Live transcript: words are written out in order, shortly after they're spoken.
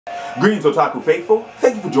Greetings, Otaku Faithful.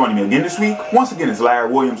 Thank you for joining me again this week. Once again, it's Larry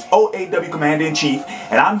Williams, OAW Commander-in-Chief,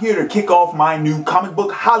 and I'm here to kick off my new Comic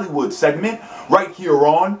Book Hollywood segment right here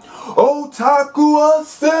on Otaku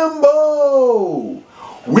Assemble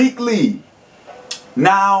Weekly.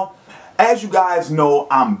 Now, as you guys know,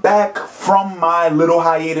 I'm back from my little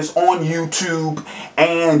hiatus on YouTube,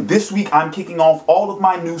 and this week I'm kicking off all of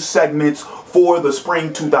my new segments for the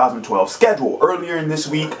spring 2012 schedule. Earlier in this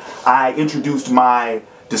week, I introduced my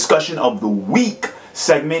discussion of the week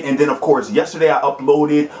segment, and then of course yesterday I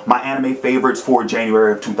uploaded my anime favorites for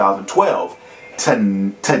January of 2012.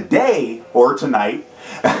 Today, or tonight,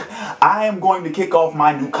 I am going to kick off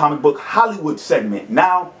my new Comic Book Hollywood segment.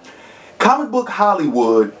 Now, Comic Book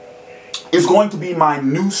Hollywood is going to be my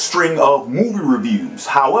new string of movie reviews.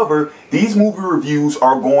 However, these movie reviews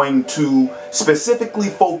are going to specifically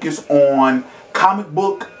focus on comic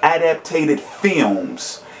book adapted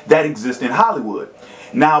films that exist in Hollywood.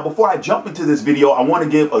 Now, before I jump into this video, I want to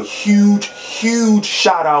give a huge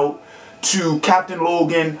shout out to Captain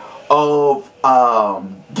Logan of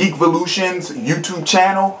Geekvolution's YouTube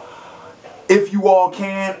channel. If you all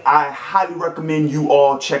can, I highly recommend you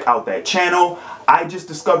all check out that channel. I just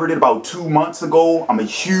discovered it about 2 months ago. I'm a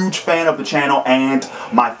huge fan of the channel, and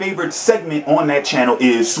my favorite segment on that channel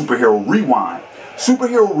is Superhero Rewind.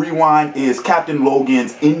 Superhero Rewind is Captain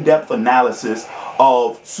Logan's in-depth analysis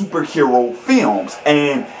of superhero films,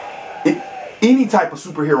 and any type of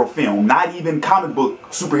superhero film, not even comic book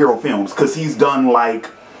superhero films, because he's done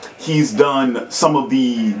some of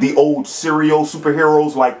the old serial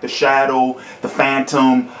superheroes like The Shadow, The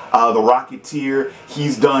Phantom, The Rocketeer.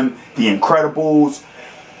 He's done The Incredibles.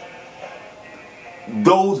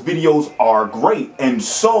 Those videos are great, and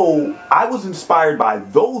so I was inspired by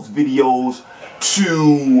those videos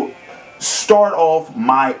to start off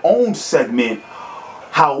my own segment.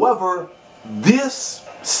 However, this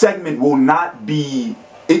segment will not be,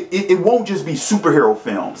 it won't just be superhero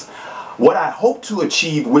films. What I hope to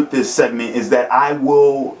achieve with this segment is that I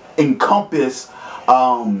will encompass,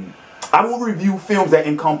 I will review films that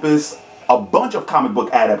encompass a bunch of comic book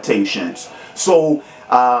adaptations. So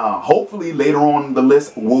hopefully later on the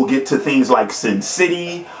list we'll get to things like Sin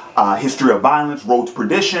City, History of Violence, Road to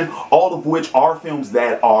Perdition, all of which are films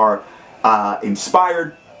that are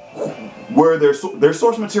inspired, where their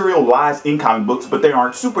source material lies in comic books, but they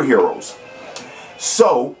aren't superheroes.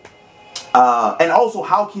 So, and also,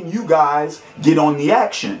 how can you guys get on the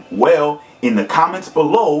action? Well, in the comments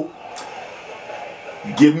below,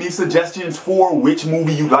 give me suggestions for which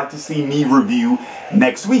movie you'd like to see me review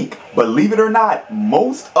next week. Believe it or not,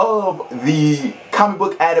 most of the comic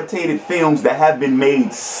book adapted films that have been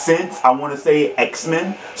made since, I want to say,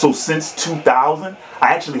 X-Men, so since 2000,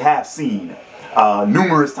 I actually have seen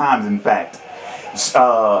numerous times, in fact.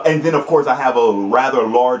 And then, of course, I have a rather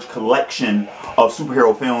large collection of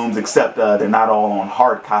superhero films, except they're not all on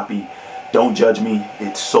hard copy. Don't judge me.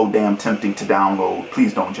 It's so damn tempting to download.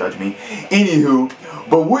 Please don't judge me. Anywho,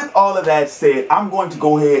 but with all of that said, I'm going to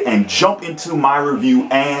go ahead and jump into my review.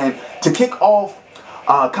 And to kick off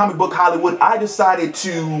Comic Book Hollywood, I decided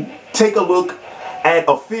to take a look at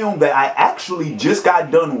a film that I actually just got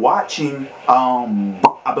done watching.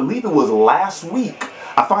 I believe it was last week.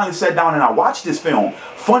 I finally sat down and I watched this film.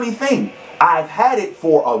 Funny thing, I've had it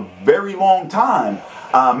for a very long time.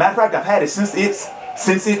 Matter of fact, I've had it since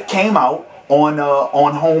it came out on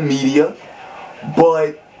home media,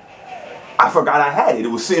 but I forgot I had it. It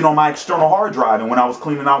was sitting on my external hard drive, and when I was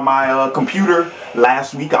cleaning out my computer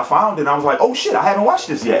last week, I found it and I was like, oh shit, I haven't watched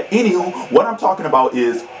this yet. Anywho, what I'm talking about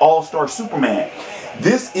is All-Star Superman.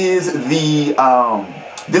 This is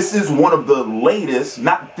this is one of the latest,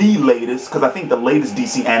 not the latest, because I think the latest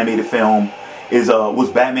DC animated film was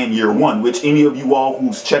Batman Year One, which any of you all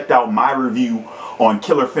who's checked out my review on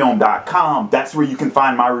killerfilm.com, that's where you can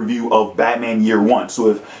find my review of Batman Year One.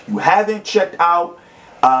 So if you haven't checked it out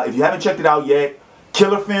yet,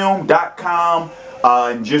 killerfilm.com,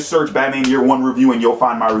 and just search Batman Year One review and you'll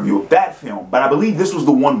find my review of that film. But I believe this was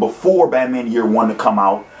the one before Batman Year One to come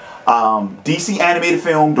out. DC animated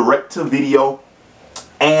film, direct to video,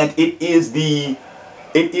 and it is the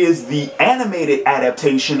animated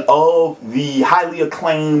adaptation of the highly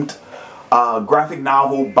acclaimed graphic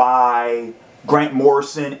novel by Grant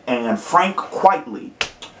Morrison and Frank Quitely.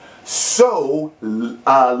 So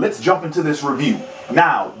let's jump into this review.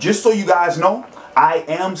 Now, just so you guys know, I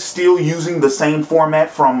am still using the same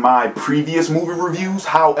format from my previous movie reviews.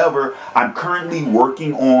 However, I'm currently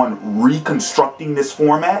working on reconstructing this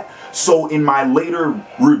format. So in my later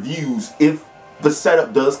reviews, if the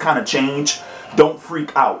setup does kind of change, don't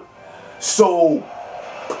freak out. So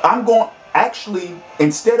I'm going, actually,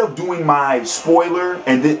 instead of doing my spoiler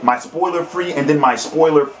and then my spoiler free and then my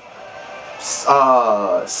spoiler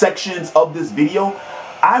sections of this video,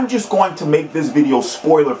 I'm just going to make this video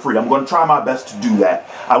spoiler free. I'm going to try my best to do that.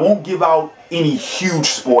 I won't give out any huge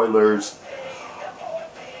spoilers.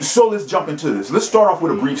 So let's jump into this. Let's start off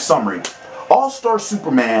with a brief summary. All-Star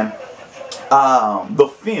Superman, the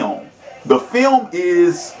film. The film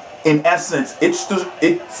is, in essence, it's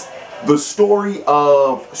the story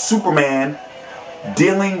of Superman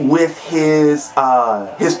dealing with his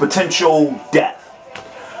potential death.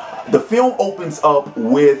 The film opens up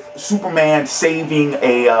with Superman saving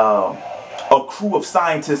a crew of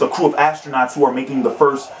scientists, a crew of astronauts who are making the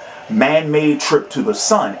first man-made trip to the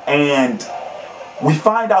sun. And we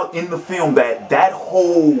find out in the film that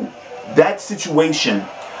that situation,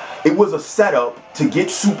 it was a setup to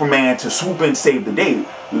get Superman to swoop in and save the day.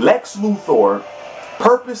 Lex Luthor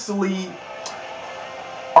purposely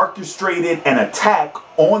orchestrated an attack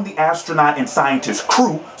on the astronaut and scientist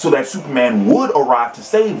crew so that Superman would arrive to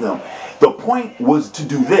save them. The point was to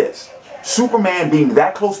do this. Superman, being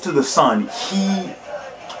that close to the sun,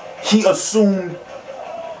 he assumed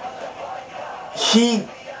he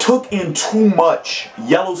took in too much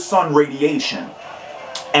yellow sun radiation,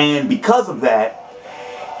 and because of that,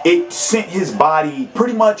 it sent his body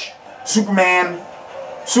pretty much. Superman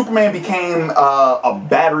became a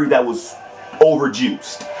battery that was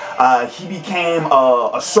overjuiced. He became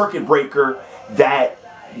a circuit breaker that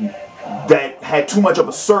had too much of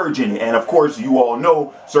a surge in it. And of course, you all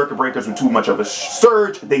know circuit breakers with too much of a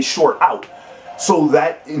surge, they short out. So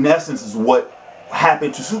that, in essence, is what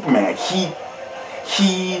happened to Superman. He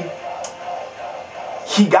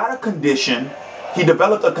got a condition. He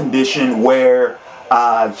developed a condition where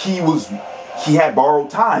he had borrowed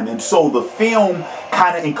time, and so the film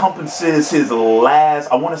kind of encompasses his last,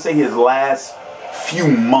 I want to say his last few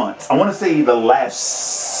months. I want to say the last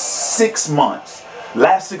 6 months.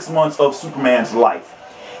 Last 6 months of Superman's life.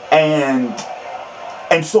 And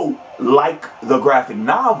so, like the graphic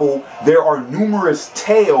novel, there are numerous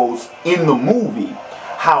tales in the movie.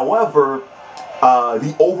 However,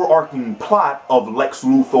 the overarching plot of Lex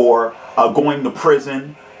Luthor going to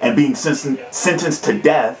prison and being sentenced to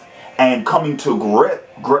death and coming to grips.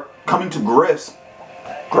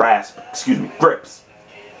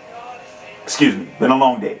 Been a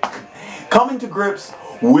long day. Coming to grips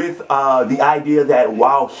with the idea that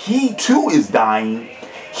while he too is dying,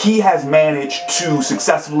 he has managed to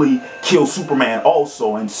successfully kill Superman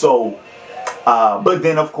also. And so, but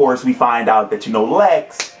then of course we find out that, you know,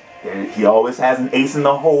 Lex, he always has an ace in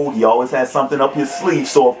the hole. He always has something up his sleeve.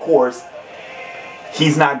 So of course,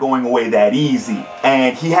 he's not going away that easy.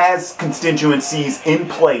 And he has constituencies in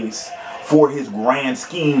place for his grand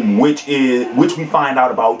scheme, which we find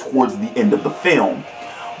out about towards the end of the film.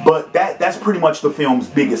 But that's pretty much the film's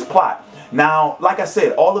biggest plot. Now, like I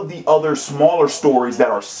said, all of the other smaller stories that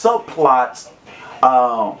are subplots,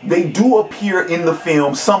 they do appear in the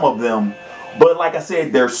film, some of them. But like I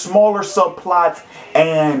said, they're smaller subplots,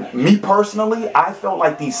 and me personally, I felt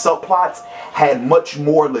like these subplots had much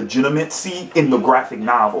more legitimacy in the graphic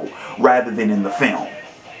novel rather than in the film.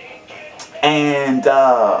 And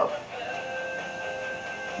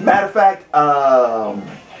matter of fact,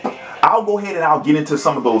 I'll go ahead and I'll get into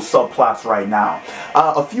some of those subplots right now.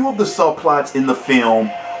 A few of the subplots in the film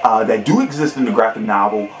that do exist in the graphic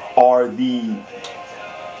novel are the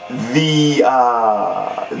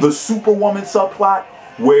Superwoman subplot,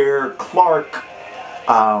 where Clark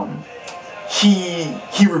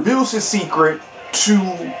he reveals his secret to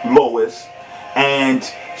Lois, and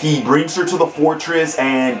he brings her to the fortress,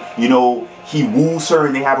 and you know, he woos her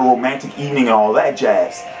and they have a romantic evening and all that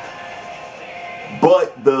jazz.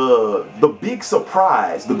 But the big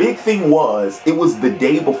surprise, the big thing was, it was the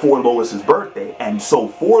day before Lois's birthday. And so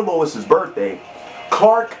for Lois's birthday,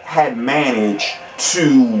 Clark had managed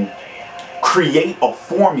to create a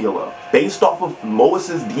formula based off of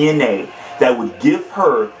Lois's DNA that would give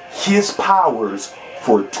her his powers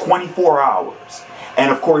for 24 hours.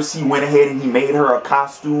 And of course, he went ahead and he made her a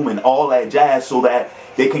costume and all that jazz so that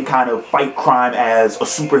they can kind of fight crime as a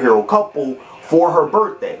superhero couple for her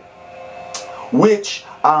birthday. Which,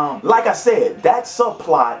 like I said, that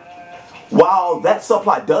subplot, while that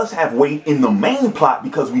subplot does have weight in the main plot,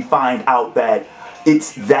 because we find out that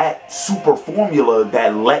it's that super formula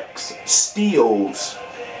that Lex steals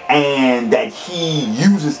and that he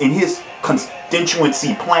uses in his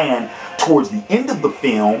constituency plan towards the end of the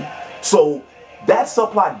film. So that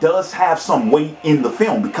subplot does have some weight in the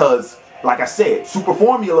film because, like I said, super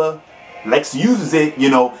formula, Lex uses it,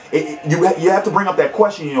 you know. You have to bring up that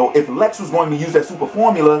question, you know, if Lex was going to use that super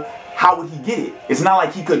formula, how would he get it? It's not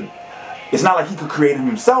like he could It's not like he could create him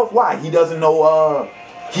himself. Why? He doesn't know,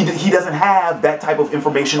 he doesn't have that type of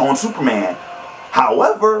information on Superman.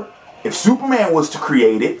 However, if Superman was to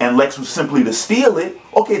create it and Lex was simply to steal it,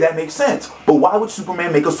 okay, that makes sense. But why would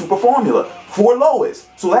Superman make a super formula for Lois?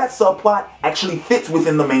 So that subplot actually fits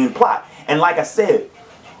within the main plot. And like I said,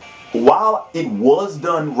 while it was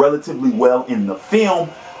done relatively well in the film,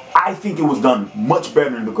 I think it was done much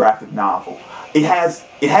better in the graphic novel. It has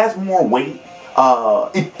more weight.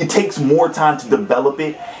 It takes more time to develop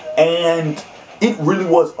it, and it really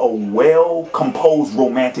was a well-composed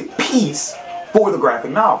romantic piece for the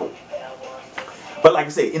graphic novel. But like I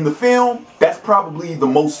said, in the film, that's probably the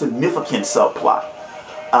most significant subplot.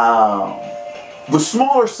 The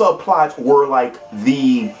smaller subplots were like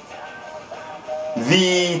the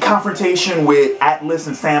confrontation with Atlas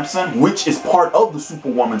and Samson, which is part of the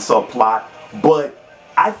Superwoman subplot, but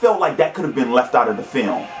I felt like that could have been left out of the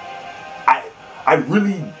film. I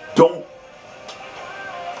really don't.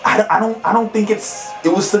 I don't think it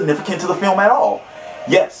was significant to the film at all.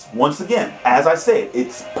 Yes, once again, as I said,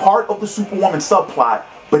 it's part of the Superwoman subplot,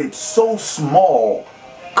 but it's so small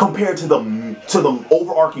compared to the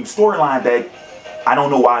overarching storyline that I don't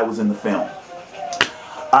know why it was in the film.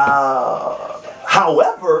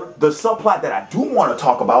 However, the subplot that I do want to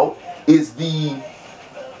talk about is the.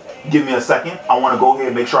 Give me a second. I want to go ahead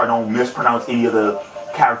and make sure I don't mispronounce any of the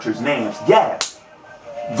characters' names. Yeah,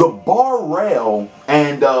 the Bar-Rel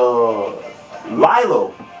and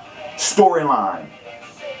Lilo storyline.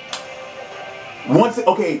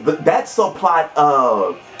 That subplot,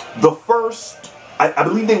 the first, I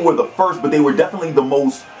believe they were the first, but they were definitely the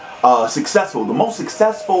most successful. The most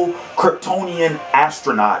successful Kryptonian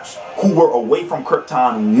astronauts who were away from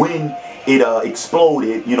Krypton when it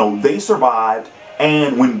exploded, you know, they survived.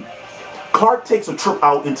 And when Clark takes a trip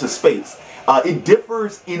out into space, it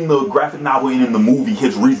differs in the graphic novel and in the movie,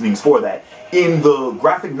 his reasonings for that. In the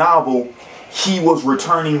graphic novel, he was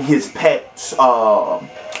returning his pet Sun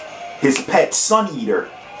Eater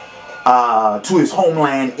to his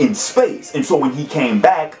homeland in space. And so when he came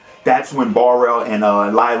back, that's when Bar-Rel and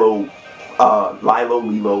Lilo,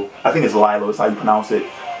 I think it's Lilo is how you pronounce it,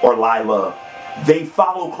 or Lila, they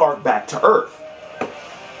follow Clark back to Earth.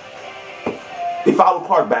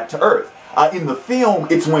 In the film,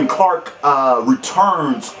 it's when Clark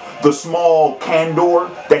returns the small Kandor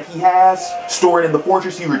that he has stored in the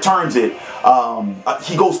fortress. He returns it.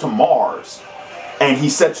 He goes to Mars, and he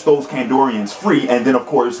sets those Kandorians free. And then, of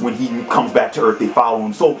course, when he comes back to Earth, they follow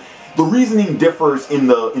him. So the reasoning differs in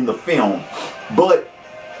the film. But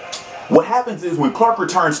what happens is when Clark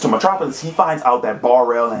returns to Metropolis, he finds out that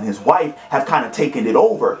Bar-Rel and his wife have kind of taken it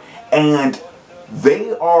over, and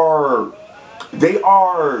they are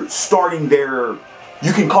starting their,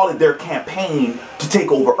 you can call it their campaign to take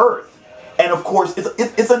over Earth. And of course,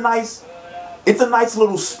 it's a nice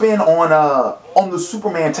little spin on the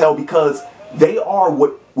Superman tale, because they are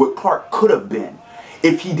what Clark could have been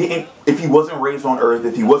if he wasn't raised on Earth,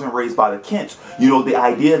 if he wasn't raised by the Kents. You know, the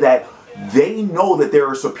idea that they know that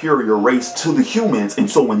they're a superior race to the humans, and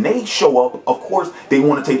so when they show up, of course, they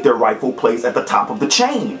want to take their rightful place at the top of the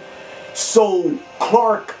chain. So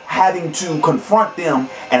Clark having to confront them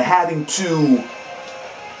and having to,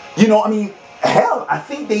 you know, I mean, hell, I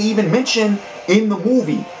think they even mention in the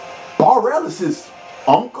movie, Bar-Rel is his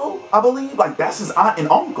uncle, I believe. Like, that's his aunt and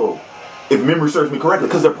uncle, if memory serves me correctly,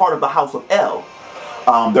 because they're part of the House of El.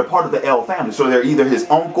 They're part of the El family, so they're either his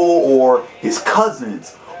uncle or his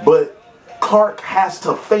cousins. But Clark has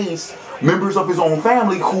to face members of his own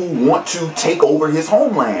family who want to take over his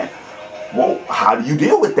homeland. Well, how do you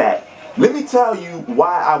deal with that? Let me tell you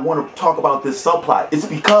why I want to talk about this subplot. It's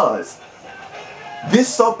because this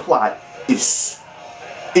subplot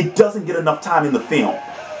it doesn't get enough time in the film.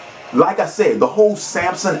 Like I said, the whole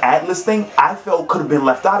Samson Atlas thing, I felt could have been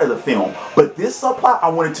left out of the film. But this subplot, I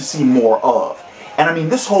wanted to see more of. And I mean,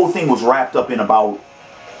 this whole thing was wrapped up in about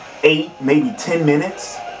 8, maybe 10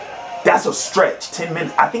 minutes. That's a stretch, 10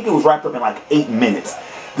 minutes. I think it was wrapped up in like 8 minutes.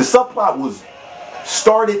 The subplot was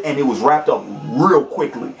started and it was wrapped up real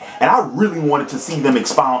quickly, and I really wanted to see them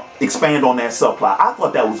expand on that subplot. I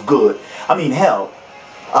thought that was good. I mean, hell,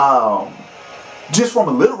 just from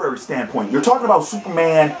a literary standpoint, you're talking about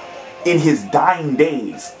Superman in his dying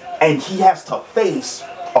days, and he has to face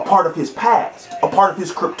a part of his past, a part of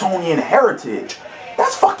his Kryptonian heritage.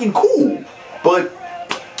 That's fucking cool. But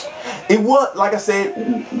it was, like I said,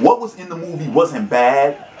 what was in the movie wasn't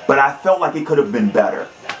bad, but I felt like it could have been better.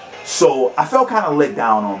 So I felt kind of let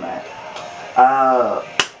down on that.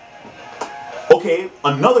 Okay,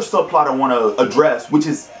 another subplot I want to address, which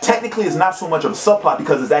is technically is not so much of a subplot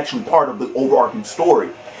because it's actually part of the overarching story,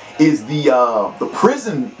 is the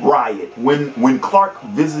prison riot when Clark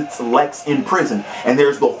visits Lex in prison, and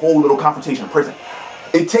there's the whole little confrontation in prison.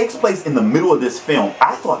 It takes place in the middle of this film.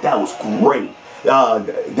 I thought that was great.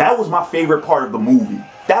 That was my favorite part of the movie.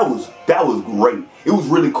 That was great. It was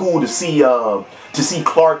really cool to see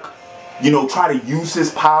Clark, you know, try to use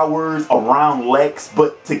his powers around Lex,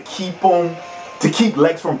 but to keep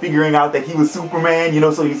Lex from figuring out that he was Superman. You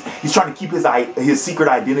know, so he's trying to keep his secret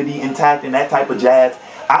identity intact and that type of jazz.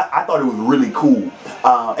 I thought it was really cool.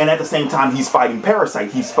 And at the same time, he's fighting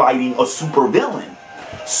Parasite. He's fighting a super villain.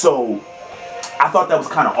 So I thought that was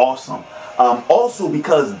kind of awesome. Also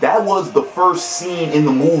because that was the first scene in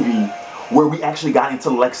the movie where we actually got into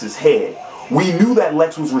Lex's head. We knew that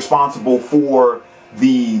Lex was responsible for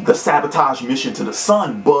the sabotage mission to the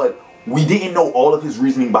sun, but we didn't know all of his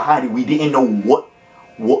reasoning behind it. We didn't know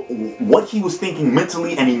what he was thinking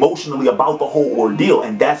mentally and emotionally about the whole ordeal.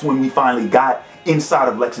 And that's when we finally got inside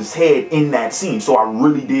of Lex's head in that scene. So I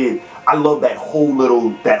really did. I love that whole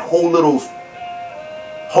little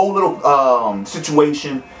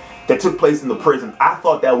situation that took place in the prison. I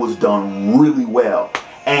thought that was done really well.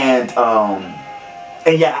 And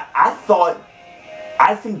yeah,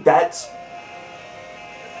 I think that's,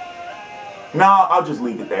 no, I'll just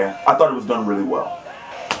leave it there. I thought it was done really well.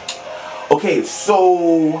 Okay,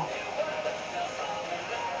 so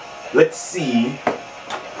let's see.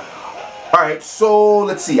 Alright, so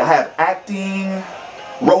let's see. I have acting.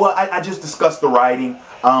 Roa, I just discussed the writing.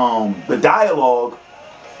 The dialogue.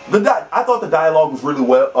 I thought the dialogue was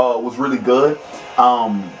really good.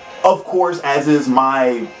 Of course, as is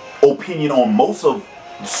my opinion on most of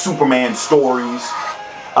Superman stories.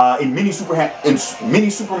 In many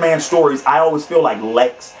Superman stories, I always feel like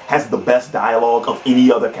Lex has the best dialogue of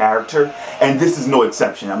any other character, and this is no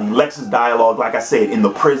exception. I mean, Lex's dialogue, like I said, in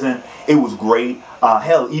the prison, it was great.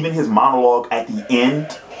 Hell, even his monologue at the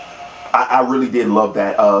end, I really did love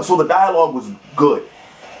that. So the dialogue was good,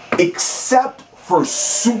 except for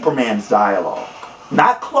Superman's dialogue,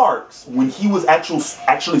 not Clark's. When he was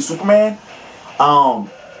actually Superman,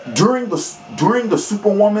 during the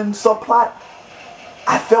Superwoman subplot,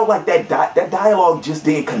 I felt like that dialogue just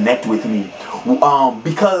didn't connect with me,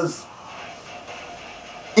 because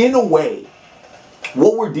in a way,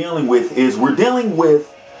 what we're dealing with is we're dealing with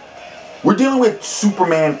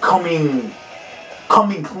Superman coming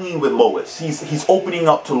clean with Lois. He's opening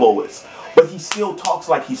up to Lois, but he still talks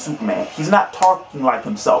like he's Superman. He's not talking like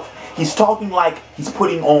himself. He's talking like he's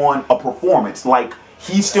putting on a performance. Like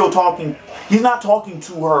he's not talking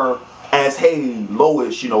to her as, hey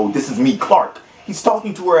Lois, you know, this is me, Clark. He's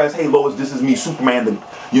talking to her as, hey Lois, this is me, Superman, the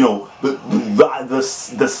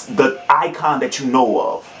icon that you know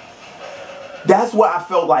of. That's why I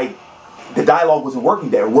felt like the dialogue wasn't working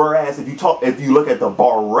there. Whereas if you look at the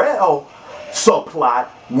Bar-El subplot,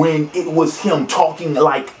 when it was him talking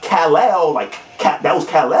like Kal-El, that was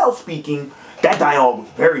Kal-El speaking, that dialogue was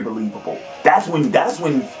very believable. That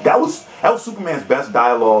was Superman's best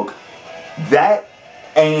dialogue. That,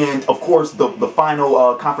 and of course the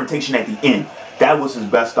final confrontation at the end. That was his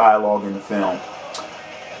best dialogue in the film.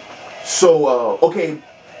 So, okay,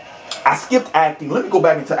 I skipped acting. Let me go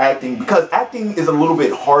back into acting, because acting is a little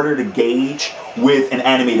bit harder to gauge with an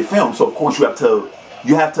animated film. So, of course, you have to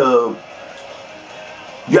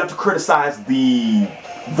criticize the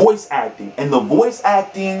voice acting. And the voice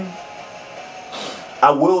acting, I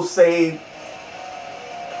will say,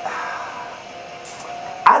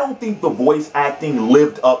 I don't think the voice acting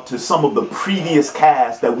lived up to some of the previous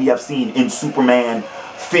casts that we have seen in Superman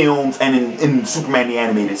films and in Superman the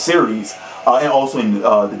Animated Series, and also in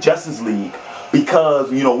the Justice League.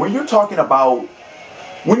 Because, you know, when you're talking about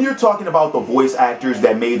the voice actors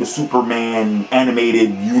that made the Superman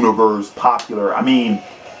animated universe popular, I mean,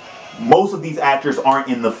 most of these actors aren't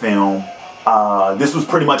in the film. This was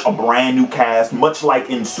pretty much a brand new cast, much like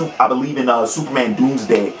I believe in Superman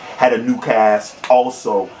Doomsday had a new cast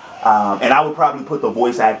also. And I would probably put the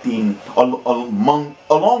voice acting along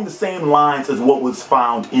the same lines as what was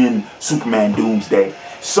found in Superman Doomsday.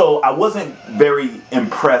 So I wasn't very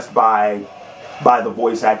impressed by the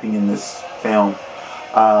voice acting in this film.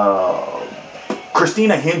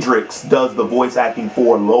 Christina Hendricks does the voice acting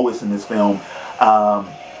for Lois in this film.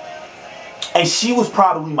 And she was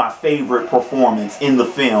probably my favorite performance in the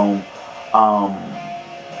film.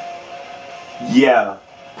 Yeah,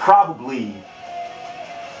 probably.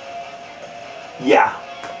 Yeah,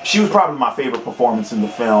 she was probably my favorite performance in the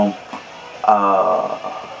film.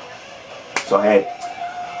 So hey.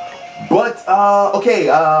 But, okay,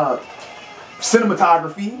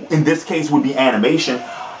 cinematography, in this case, would be animation.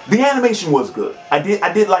 The animation was good. I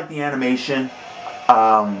did like the animation.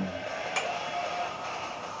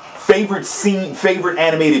 favorite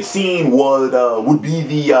animated scene would be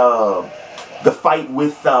the fight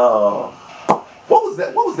with what was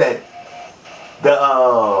that? What was that?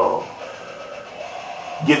 The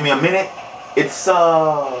give me a minute. It's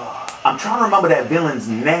I'm trying to remember that villain's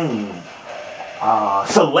name.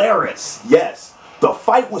 Solaris. Yes, the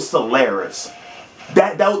fight with Solaris.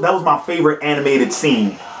 That was my favorite animated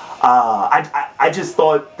scene. I just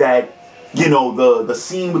thought that, you know, the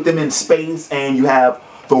scene with them in space, and you have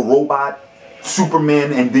the robot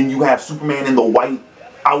Superman, and then you have Superman in the white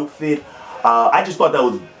outfit. I just thought that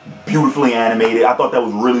was beautifully animated. I thought that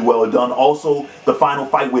was really well done. Also, the final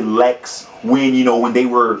fight with Lex, when, you know, when they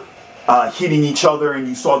were hitting each other, and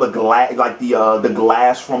you saw the glass, like the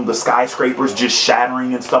glass from the skyscrapers just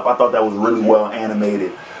shattering and stuff. I thought that was really well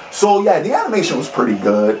animated. So yeah, the animation was pretty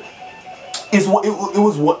good. It's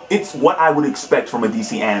what I would expect from a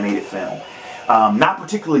DC animated film. Not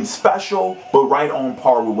particularly special, but right on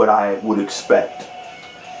par with what I would expect.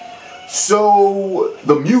 So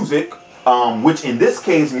the music, which in this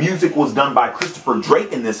case, music was done by Christopher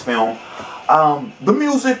Drake in this film. The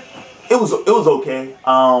music, it was okay.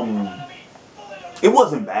 It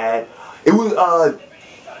wasn't bad.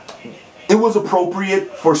 It was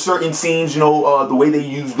appropriate for certain scenes, you know, the way they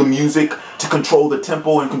used the music to control the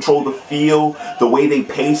tempo and control the feel, the way they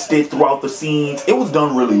paced it throughout the scenes. It was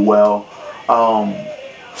done really well.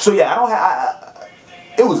 So yeah,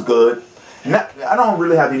 it was good. I don't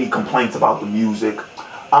really have any complaints about the music.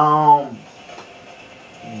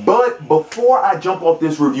 But before I jump off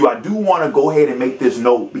this review, I do want to go ahead and make this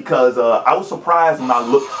note, because I was surprised when I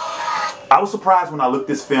looked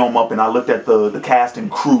this film up and I looked at the cast and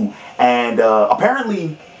crew, and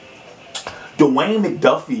apparently Dwayne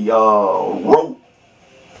McDuffie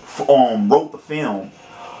wrote the film.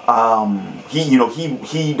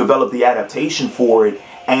 He developed the adaptation for it.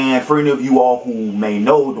 And for any of you all who may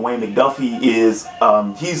know, Dwayne McDuffie is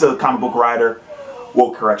he's a comic book writer.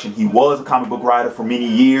 Well, correction, he was a comic book writer for many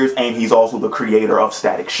years, and he's also the creator of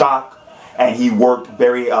Static Shock. And he worked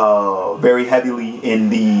very heavily in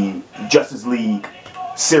the Justice League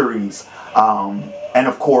series. And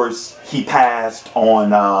of course, he passed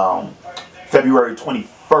on February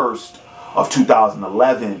 21st of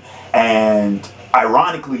 2011. And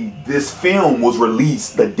ironically, this film was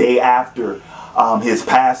released the day after his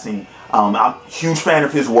passing. I'm a huge fan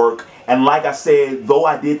of his work. And like I said, though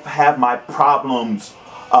I did have my problems,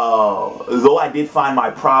 though I did find my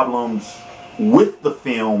problems with the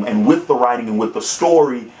film and with the writing and with the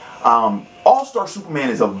story, All-Star Superman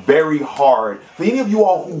is a very hard, for any of you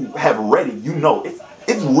all who have read it, you know,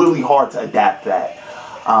 it's really hard to adapt that.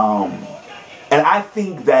 And I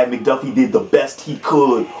think that McDuffie did the best he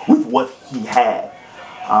could with what he had.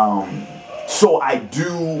 So I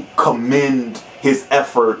do commend his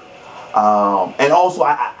effort. And also,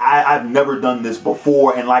 I've never done this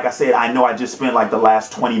before, and like I said, I know I just spent like the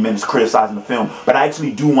last 20 minutes criticizing the film, but I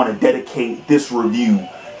actually do want to dedicate this review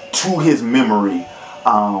to his memory.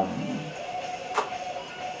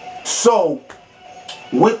 So,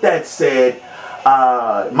 with that said,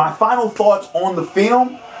 my final thoughts on the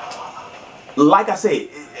film, like I said,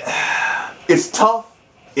 it's tough.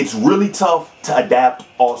 It's really tough to adapt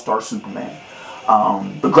All-Star Superman.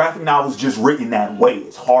 The graphic novel is just written that way.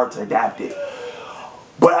 It's hard to adapt it.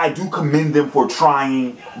 But I do commend them for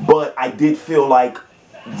trying. But I did feel like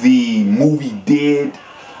the movie did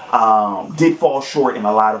fall short in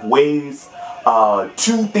a lot of ways.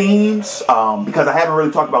 Two themes, because I haven't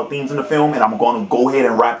really talked about themes in the film, and I'm going to go ahead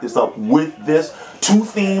and wrap this up with this. Two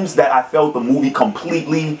themes that I felt the movie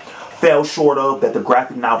completely fell short of, that the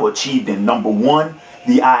graphic novel achieved in. Number one,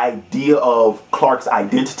 the idea of Clark's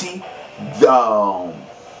identity.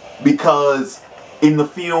 Because in the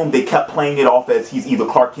film they kept playing it off as he's either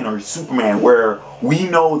Clark Kent or Superman, where we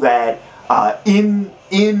know that in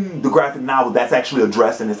the graphic novel that's actually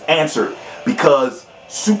addressed and is answered, because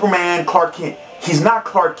Superman, Clark Kent, he's not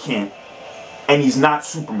Clark Kent and he's not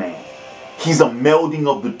Superman. He's a melding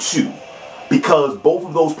of the two, because both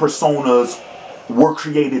of those personas were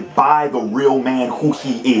created by the real man who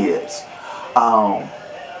he is.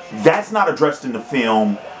 That's not addressed in the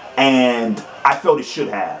film, and I felt it should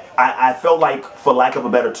have. I felt like, for lack of a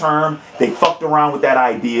better term, they fucked around with that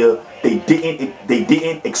idea. They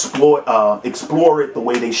didn't explore it the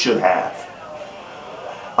way they should have.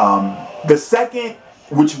 The second,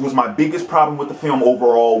 which was my biggest problem with the film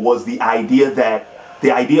overall, was the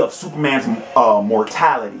idea of Superman's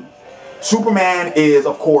mortality. Superman is,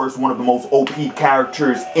 of course, one of the most OP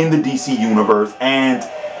characters in the DC universe, and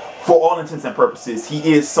for all intents and purposes,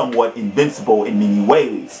 he is somewhat invincible in many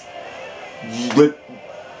ways.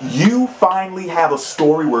 you finally have a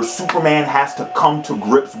story where Superman has to come to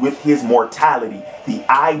grips with his mortality. The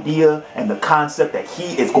idea and the concept that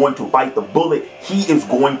he is going to bite the bullet, he is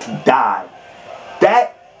going to die.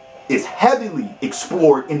 That is heavily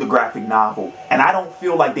explored in the graphic novel, and I don't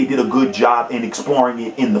feel like they did a good job in exploring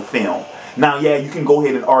it in the film. Now, yeah, you can go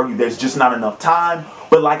ahead and argue there's just not enough time,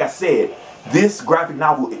 but like I said, this graphic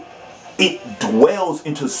novel, it dwells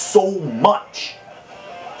into so much,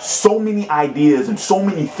 so many ideas and so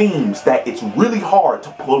many themes that it's really hard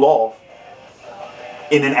to pull off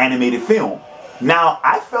in an animated film. Now,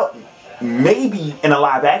 I felt maybe in a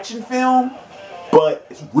live action film, but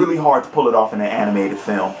it's really hard to pull it off in an animated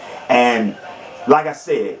film. And like I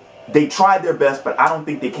said, they tried their best, but I don't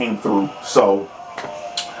think they came through. So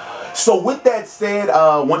with that said,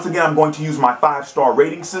 once again, I'm going to use my 5-star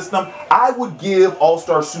rating system. I would give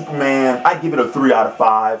All-Star Superman, I'd give it a 3 out of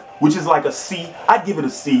 5, which is like a C. I'd give it a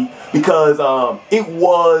C because it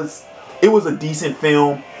was a decent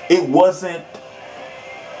film. It wasn't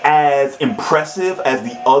as impressive as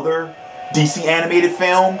the other DC animated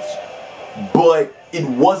films, but it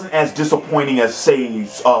wasn't as disappointing as, say,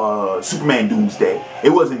 Superman Doomsday. It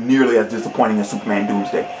wasn't nearly as disappointing as Superman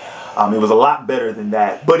Doomsday. It was a lot better than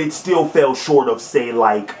that, but it still fell short of, say,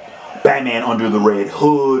 like Batman Under the Red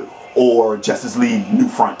Hood or Justice League New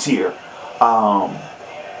Frontier.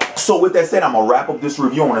 So with that said, I'm going to wrap up this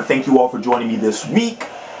review. I want to thank you all for joining me this week.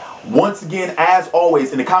 Once again, as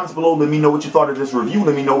always, in the comments below, let me know what you thought of this review.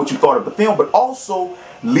 Let me know what you thought of the film, but also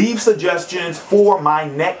leave suggestions for my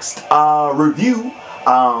next review,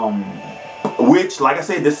 which, like I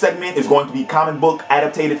said, this segment is going to be comic book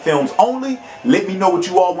adapted films only. Let me know what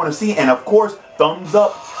you all want to see, and of course, thumbs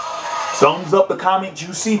up the comment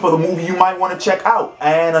you see for the movie you might want to check out.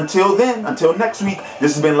 And until then, until next week,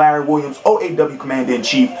 this has been Larry Williams, OAW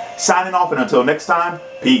Commander-in-Chief, signing off, and until next time,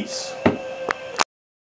 peace.